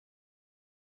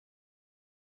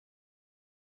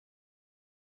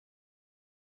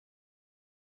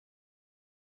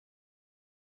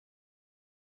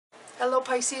Hello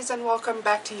Pisces, and welcome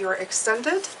back to your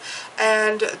extended.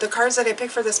 And the cards that I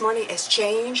picked for this morning is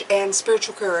Change and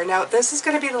Spiritual Career. Now this is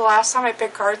going to be the last time I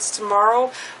pick cards.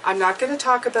 Tomorrow I'm not going to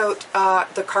talk about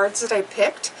the cards that I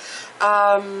picked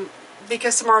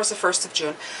because tomorrow's the 1st of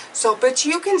June. So, but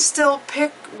you can still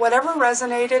pick whatever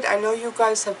resonated. I know you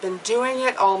guys have been doing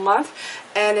it all month,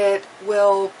 and it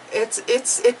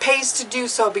pays to do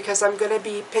so, because I'm going to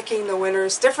be picking the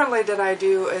winners differently than I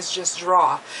do as just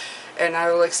draw. And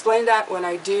I will explain that when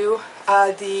I do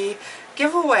the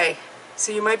giveaway.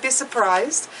 So you might be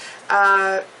surprised.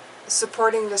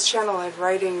 Supporting this channel and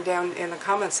writing down in the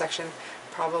comment section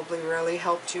probably really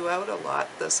helped you out a lot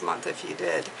this month if you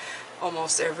did.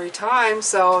 Almost every time.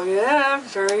 So yeah, I'm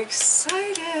very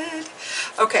excited.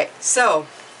 Okay, so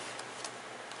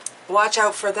watch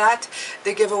out for that.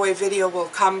 The giveaway video will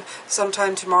come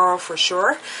sometime tomorrow for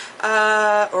sure.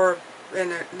 Or in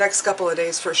the next couple of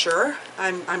days for sure,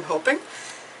 I'm hoping.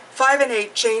 5 and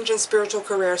 8, Change and Spiritual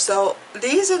Career. So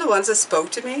these are the ones that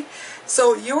spoke to me.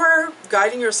 So you are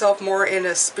guiding yourself more in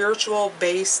a spiritual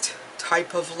based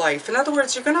type of life. In other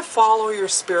words, you're going to follow your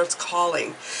spirit's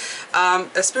calling.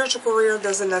 A spiritual career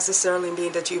doesn't necessarily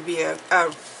mean that you be a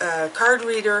card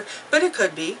reader, but it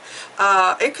could be.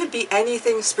 It could be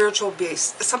anything spiritual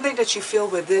based, something that you feel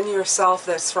within yourself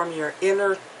that's from your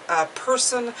inner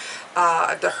person.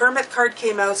 The Hermit card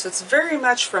came out, so it's very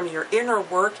much from your inner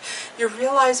work. You're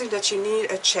realizing that you need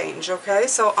a change, okay?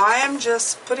 So I am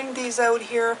just putting these out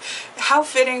here. How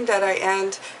fitting that I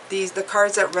end the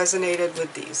cards that resonated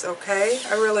with these, okay?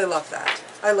 I really love that.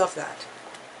 I love that.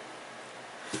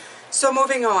 So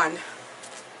moving on.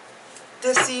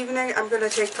 This evening I'm going to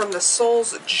take from the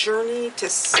Soul's Journey to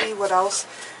see what else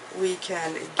we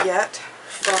can get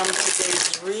from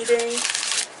today's reading.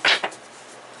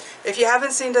 If you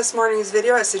haven't seen this morning's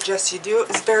video, I suggest you do.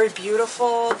 It's very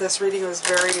beautiful. This reading was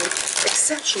very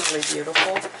exceptionally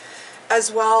beautiful.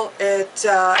 As well,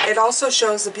 it also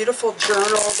shows a beautiful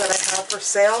journal that I have for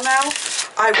sale now.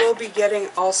 I will be getting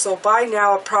also, by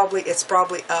now it's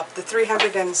probably up, the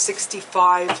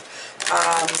 365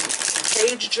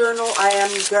 page journal. I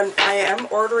am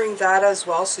ordering that as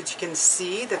well, so that you can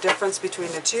see the difference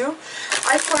between the two.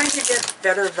 I find you get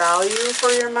better value for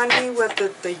your money with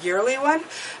the yearly one,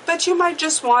 but you might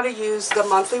just want to use the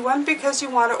monthly one because you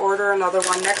want to order another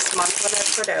one next month when I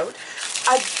put out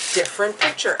a different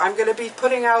picture. I'm going to be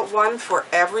putting out one for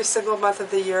every single month of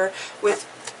the year with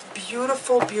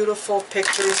beautiful, beautiful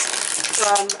pictures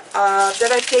from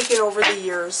that I've taken over the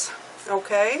years.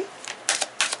 Okay?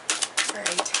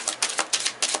 Alright.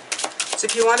 So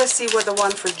if you want to see what the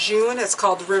one for June, it's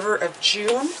called River of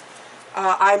June.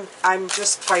 I'm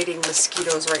just fighting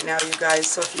mosquitoes right now, you guys.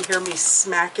 So if you hear me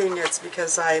smacking, it's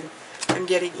because I'm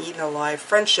getting eaten alive.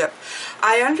 Friendship.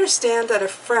 I understand that a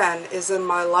friend is in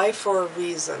my life for a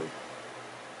reason.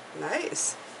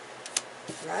 Nice.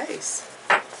 Nice.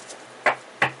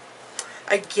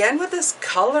 Again with this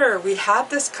color. We had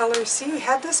this color. See, we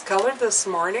had this color this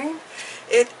morning.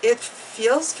 It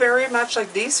feels very much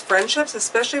like these friendships,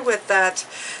 especially with that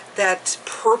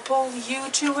purple hue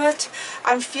to it.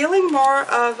 I'm feeling more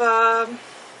of a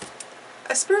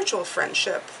spiritual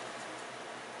friendship.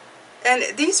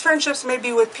 And these friendships may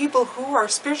be with people who are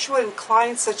spiritually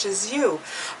inclined, such as you.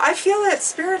 I feel that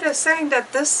Spirit is saying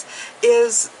that this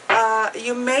is,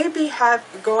 you may be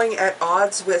going at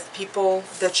odds with people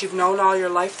that you've known all your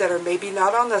life that are maybe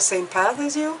not on the same path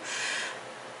as you.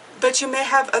 But you may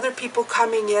have other people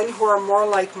coming in who are more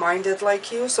like-minded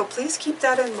like you. So please keep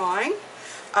that in mind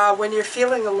when you're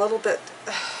feeling a little bit,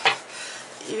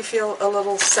 you feel a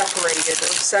little separated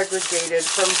or segregated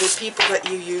from the people that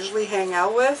you usually hang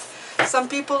out with. Some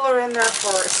people are in there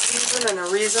for a season and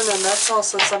a reason, and that's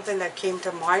also something that came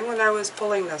to mind when I was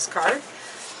pulling this card.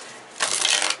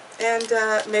 And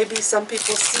maybe some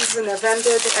people's season have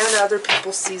ended and other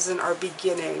people's season are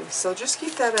beginning. So just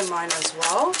keep that in mind as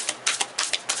well.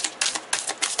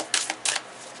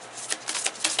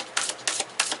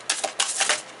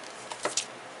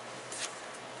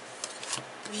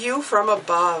 View from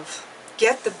above.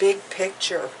 Get the big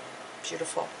picture.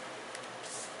 Beautiful.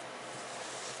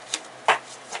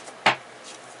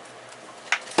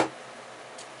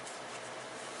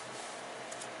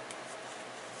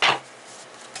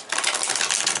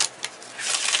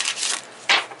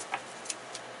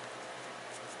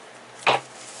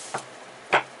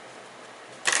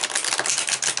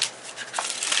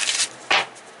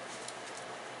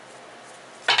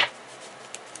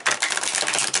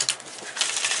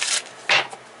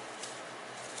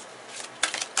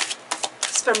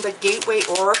 From the Gateway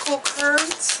Oracle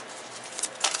cards,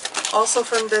 also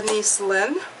from Denise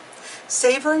Lynn.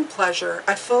 Savoring pleasure.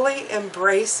 I fully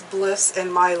embrace bliss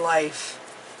in my life.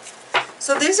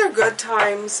 So these are good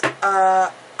times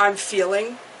I'm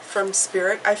feeling from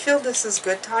Spirit. I feel this is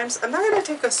good times. I'm not going to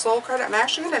take a soul card. I'm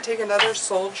actually going to take another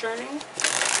soul journey.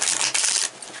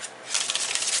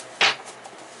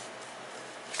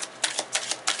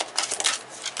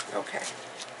 Okay.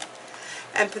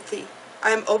 Empathy.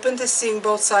 I'm open to seeing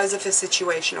both sides of a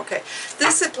situation. Okay.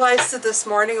 This applies to this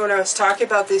morning when I was talking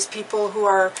about these people who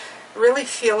are really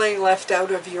feeling left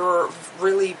out of your,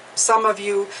 really, some of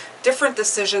you, different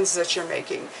decisions that you're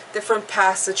making, different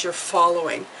paths that you're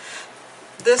following.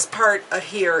 This part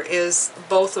here is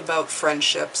both about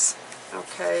friendships.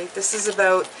 Okay. This is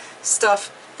about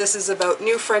stuff. This is about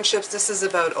new friendships. This is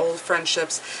about old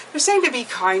friendships. They're saying to be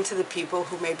kind to the people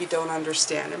who maybe don't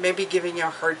understand and maybe giving you a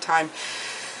hard time.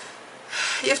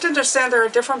 You have to understand there are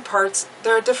different parts,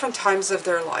 there are different times of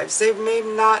their lives. They may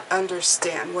not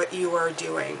understand what you are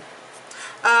doing.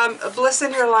 Bliss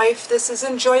in your life, this is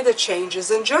enjoy the changes,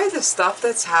 enjoy the stuff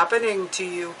that's happening to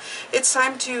you. It's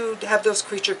time to have those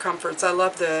creature comforts. I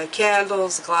love the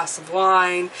candles, a glass of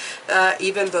wine,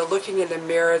 even the looking in the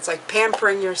mirror. It's like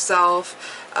pampering yourself.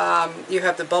 You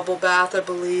have the bubble bath, I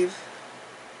believe.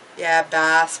 Yeah,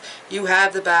 bath. You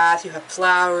have the bath, you have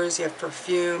flowers, you have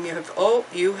perfume, you have, oh,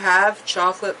 you have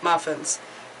chocolate muffins.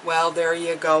 Well, there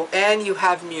you go. And you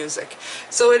have music.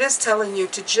 So it is telling you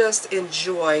to just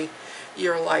enjoy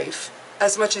your life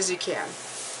as much as you can.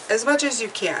 As much as you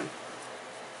can.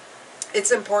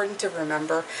 It's important to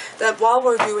remember that while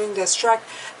we're doing this trek,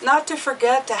 not to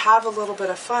forget to have a little bit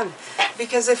of fun.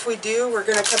 Because if we do, we're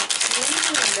going to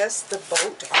completely miss the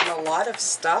boat on a lot of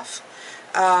stuff.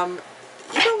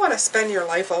 You don't want to spend your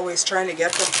life always trying to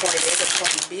get from point A to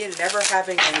point B and never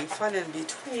having any fun in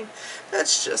between.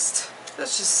 That's just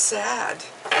sad.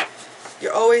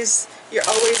 You're always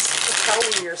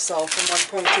propelling yourself from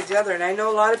one point to the other. And I know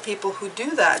a lot of people who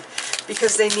do that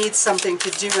because they need something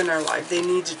to do in their life. They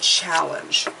need a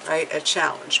challenge, right? A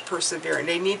challenge, persevering.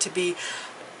 They need to be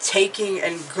taking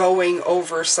and going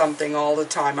over something all the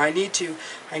time. I need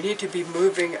to be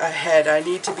moving ahead. I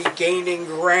need to be gaining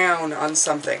ground on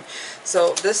something.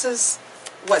 So this is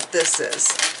what this is.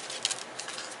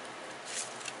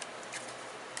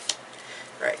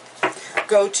 Right.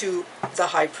 Go to the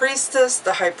High Priestess.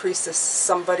 The High Priestess is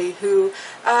somebody who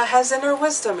has inner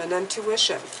wisdom and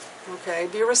intuition. Okay,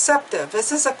 be receptive.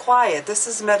 This is a quiet. This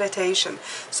is meditation.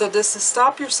 So this is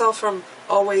stop yourself from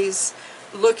always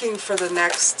looking for the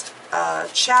next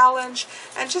challenge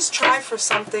and just try for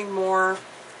something more.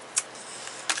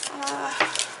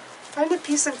 Find a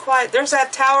peace and quiet. There's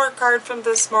that Tower card from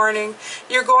this morning.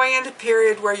 You're going into a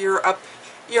period where you're up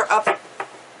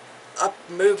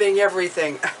moving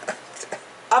everything.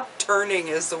 Upturning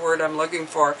is the word I'm looking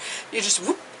for. You just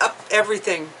whoop up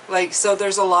everything. Like, so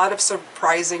there's a lot of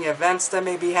surprising events that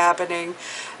may be happening.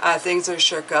 Things are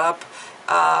shook up.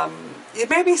 It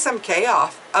may be some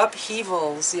chaos,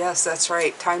 upheavals. Yes, that's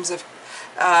right. Times of,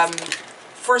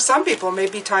 for some people, it may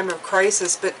be time of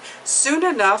crisis, but soon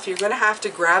enough, you're going to have to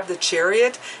grab the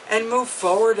chariot and move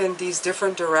forward in these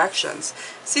different directions.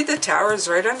 See, the Tower is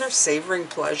right under savoring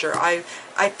pleasure. I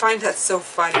find that so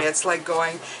funny. It's like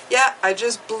going, yeah, I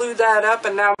just blew that up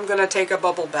and now I'm going to take a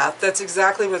bubble bath. That's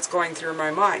exactly what's going through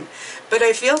my mind. But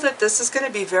I feel that this is going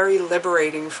to be very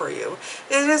liberating for you.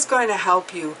 It is going to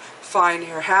help you find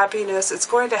your happiness. It's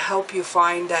going to help you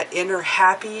find that inner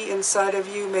happy inside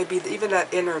of you, maybe even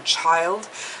that inner child,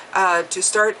 to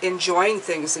start enjoying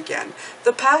things again.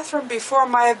 The path from before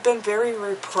might have been very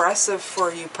repressive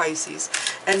for you, Pisces,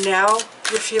 and now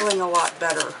you're feeling a lot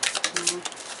better.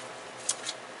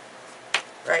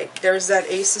 Right, there's that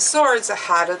Ace of Swords. I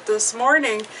had it this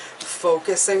morning.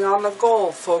 Focusing on the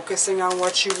goal, focusing on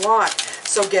what you want.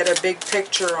 So get a big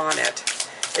picture on it.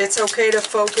 It's okay to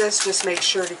focus, just make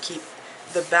sure to keep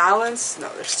the balance. No,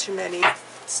 there's too many.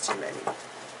 It's too many.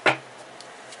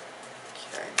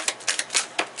 Okay.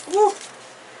 Woo!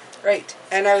 Right,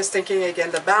 and I was thinking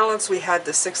again, the balance, we had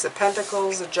the Six of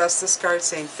Pentacles, the Justice card,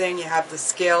 same thing. You have the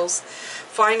Scales.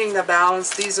 Finding the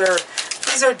balance, these are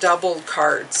doubled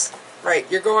cards. Right,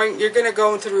 you're going to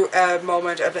go through a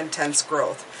moment of intense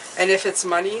growth. And if it's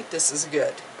money, this is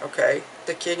good, okay?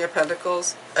 The King of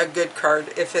Pentacles, a good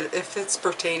card. If it's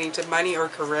pertaining to money or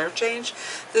career change,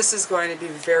 this is going to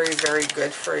be very, very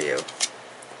good for you.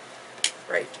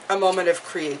 Right, a moment of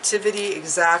creativity,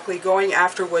 exactly, going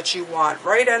after what you want.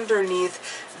 Right underneath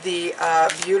the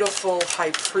beautiful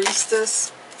High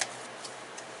Priestess.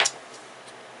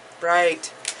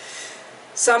 Right.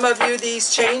 Some of you,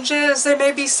 these changes, they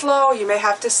may be slow. You may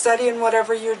have to study in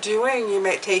whatever you're doing. You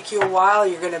may take you a while.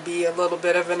 You're going to be a little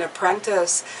bit of an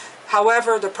apprentice.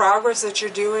 However, the progress that you're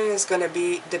doing is going to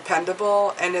be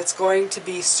dependable, and it's going to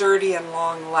be sturdy and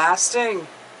long-lasting.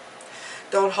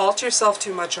 Don't halt yourself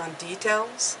too much on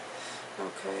details.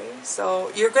 Okay, so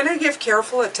you're going to give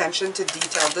careful attention to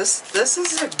detail. This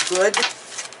is a good...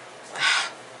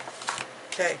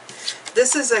 Okay,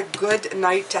 this is a good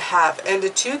night to have. And the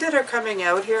two that are coming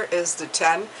out here is the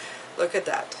 10. Look at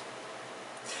that.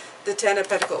 The 10 of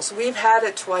Pentacles. We've had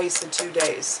it twice in 2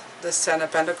 days. This 10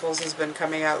 of Pentacles has been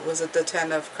coming out. Was it the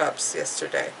 10 of Cups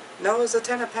yesterday? No, it was the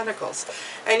 10 of Pentacles.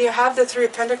 And you have the 3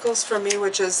 of Pentacles from me,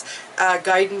 which is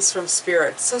guidance from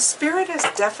Spirit. So Spirit is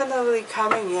definitely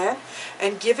coming in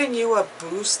and giving you a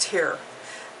boost here.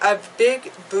 A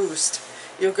big boost.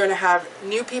 You're going to have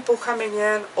new people coming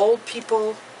in, old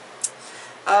people,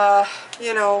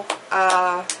 you know,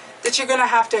 that you're going to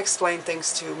have to explain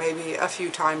things to maybe a few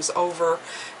times over.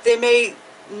 They may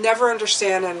never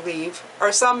understand and leave,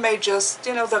 or some may just,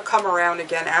 you know, they'll come around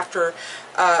again after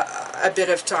a bit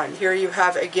of time. Here you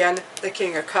have, again, the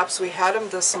King of Cups. We had him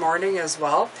this morning as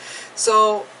well.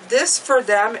 So this for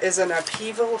them is an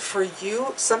upheaval. For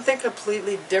you, something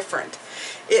completely different.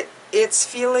 It's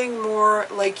feeling more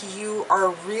like you are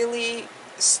really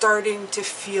starting to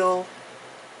feel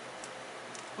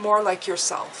more like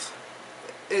yourself,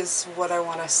 is what I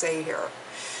want to say here.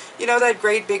 You know, that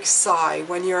great big sigh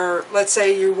when you're, let's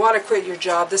say you want to quit your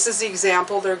job. This is the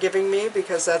example they're giving me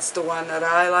because that's the one that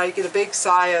I like. The big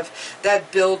sigh of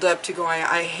that build up to going,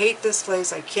 I hate this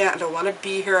place, I don't want to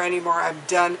be here anymore, I'm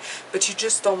done. But you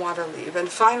just don't want to leave. And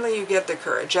finally you get the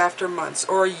courage after months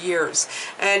or years,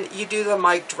 and you do the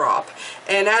mic drop.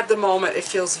 And at the moment it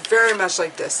feels very much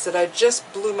like this, that I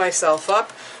just blew myself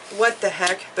up. What the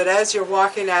heck? But as you're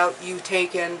walking out, you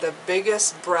take in the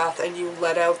biggest breath and you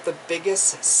let out the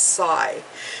biggest sigh.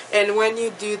 And when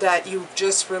you do that, you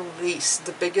just release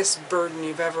the biggest burden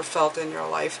you've ever felt in your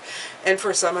life. And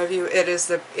for some of you, it is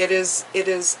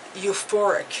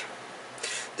euphoric.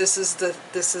 This is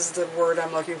the word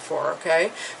I'm looking for,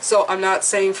 okay? So I'm not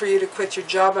saying for you to quit your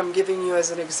job. I'm giving you as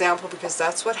an example because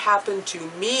that's what happened to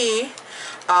me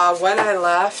when I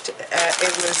left.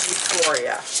 It was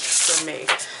euphoria for me.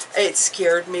 It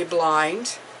scared me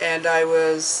blind, and I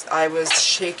was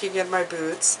shaking in my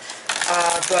boots.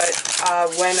 But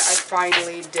when I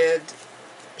finally did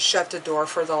shut the door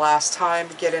for the last time,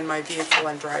 get in my vehicle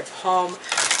and drive home,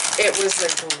 it was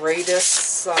the greatest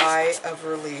sigh of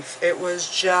relief. It was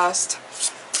just,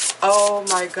 oh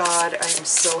my God, I am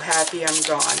so happy I'm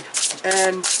gone.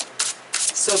 And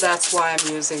so that's why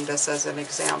I'm using this as an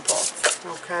example,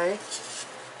 okay?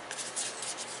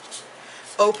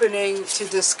 Opening to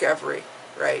discovery,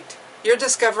 right? You're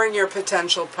discovering your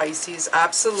potential, Pisces,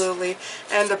 absolutely,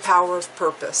 and the power of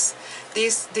purpose.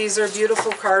 These are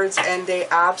beautiful cards, and they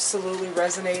absolutely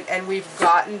resonate, and we've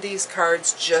gotten these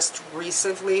cards just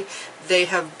recently. They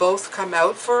have both come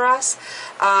out for us.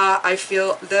 I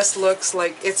feel this looks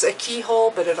like it's a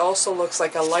keyhole, but it also looks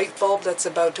like a light bulb that's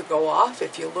about to go off.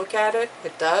 If you look at it,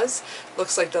 it does.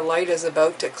 Looks like the light is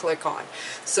about to click on.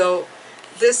 So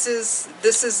this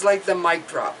is like the mic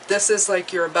drop. This is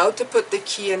like you're about to put the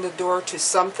key in the door to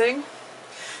something,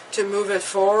 to move it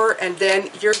forward, and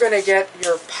then you're going to get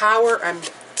your power. I'm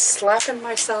slapping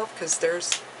myself because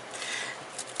there's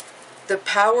the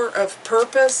power of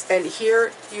purpose, and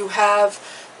here you have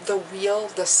the wheel,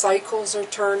 the cycles are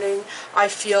turning. I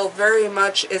feel very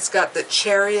much it's got the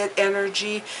Chariot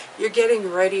energy. You're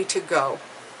getting ready to go.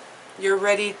 You're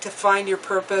ready to find your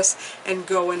purpose and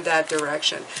go in that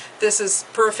direction. This is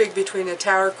perfect between a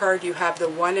Tower card. You have the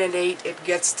 1 and 8. It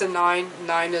gets to 9.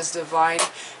 9 is divine.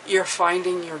 You're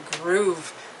finding your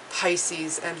groove,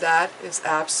 Pisces, and that is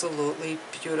absolutely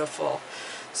beautiful.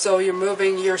 So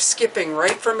you're skipping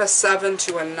right from a 7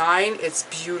 to a 9. It's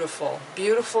beautiful.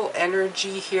 Beautiful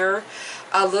energy here.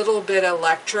 A little bit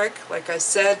electric, like I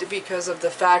said, because of the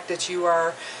fact that you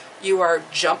are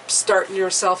jump starting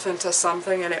yourself into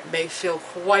something, and it may feel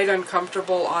quite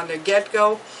uncomfortable on the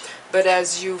get-go, but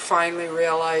as you finally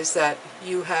realize that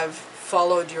you have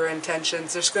followed your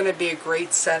intentions, there's going to be a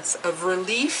great sense of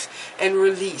relief and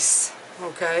release.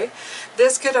 Okay,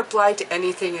 this could apply to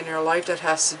anything in your life that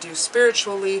has to do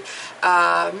spiritually,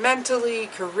 mentally,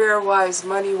 career-wise,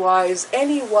 money-wise,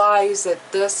 any wise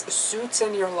that this suits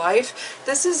in your life.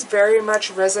 This is very much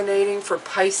resonating for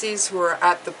Pisces who are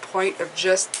at the point of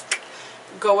just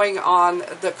going on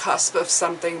the cusp of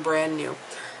something brand new.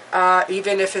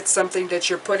 Even if it's something that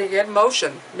you're putting in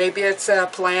motion. Maybe it's a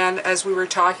plan, as we were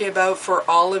talking about, for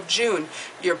all of June.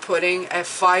 You're putting a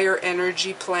fire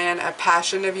energy plan, a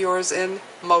passion of yours in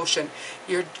motion.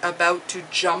 You're about to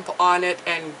jump on it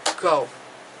and go.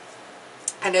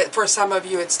 And for some of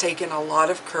you, it's taken a lot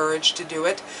of courage to do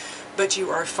it. but you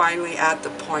are finally at the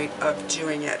point of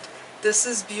doing it. This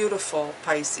is beautiful,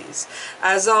 Pisces.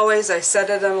 As always, I said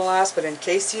it in the last, but in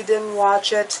case you didn't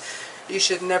watch it, you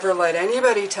should never let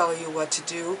anybody tell you what to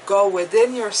do. Go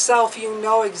within yourself. You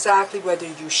know exactly whether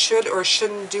you should or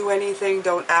shouldn't do anything.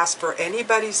 Don't ask for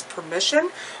anybody's permission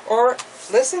or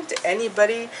listen to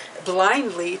anybody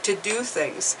blindly to do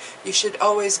things. You should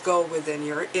always go within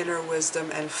your inner wisdom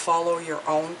and follow your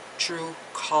own true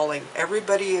calling.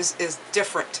 Everybody is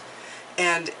different,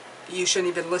 and you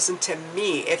shouldn't even listen to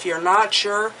me. If you're not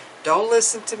sure, don't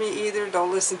listen to me either.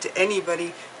 Don't listen to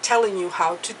anybody telling you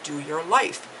how to do your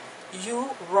life. You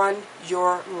run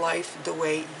your life the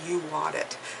way you want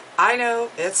it. I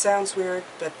know it sounds weird,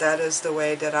 but that is the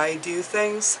way that I do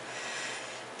things.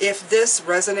 If this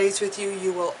resonates with you,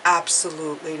 you will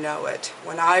absolutely know it.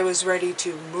 When I was ready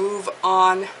to move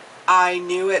on, I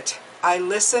knew it. I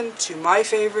listened to my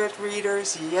favorite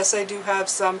readers. Yes, I do have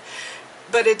some,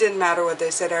 but it didn't matter what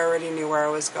they said. I already knew where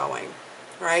I was going.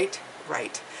 Right?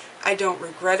 Right. I don't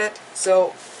regret it. So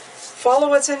follow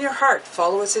what's in your heart,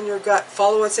 follow what's in your gut,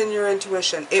 follow what's in your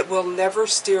intuition. It will never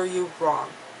steer you wrong.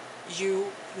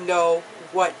 You know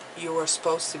what you are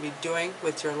supposed to be doing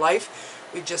with your life.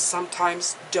 We just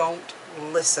sometimes don't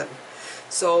listen.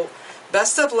 So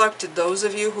best of luck to those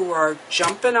of you who are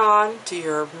jumping on to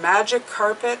your magic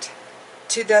carpet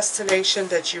to destination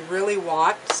that you really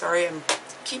want. Sorry, I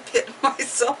keep hitting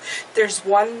myself. There's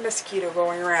one mosquito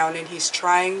going around and he's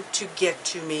trying to get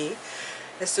to me.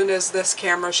 As soon as this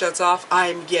camera shuts off,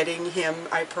 I'm getting him,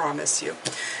 I promise you.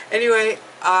 Anyway,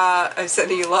 I'm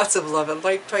sending you lots of love and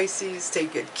light, Pisces.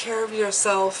 Take good care of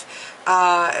yourself.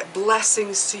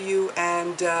 Blessings to you,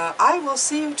 and I will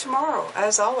see you tomorrow.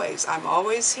 As always, I'm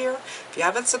always here. If you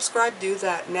haven't subscribed, do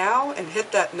that now, and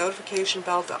hit that notification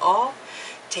bell to all.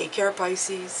 Take care,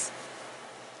 Pisces.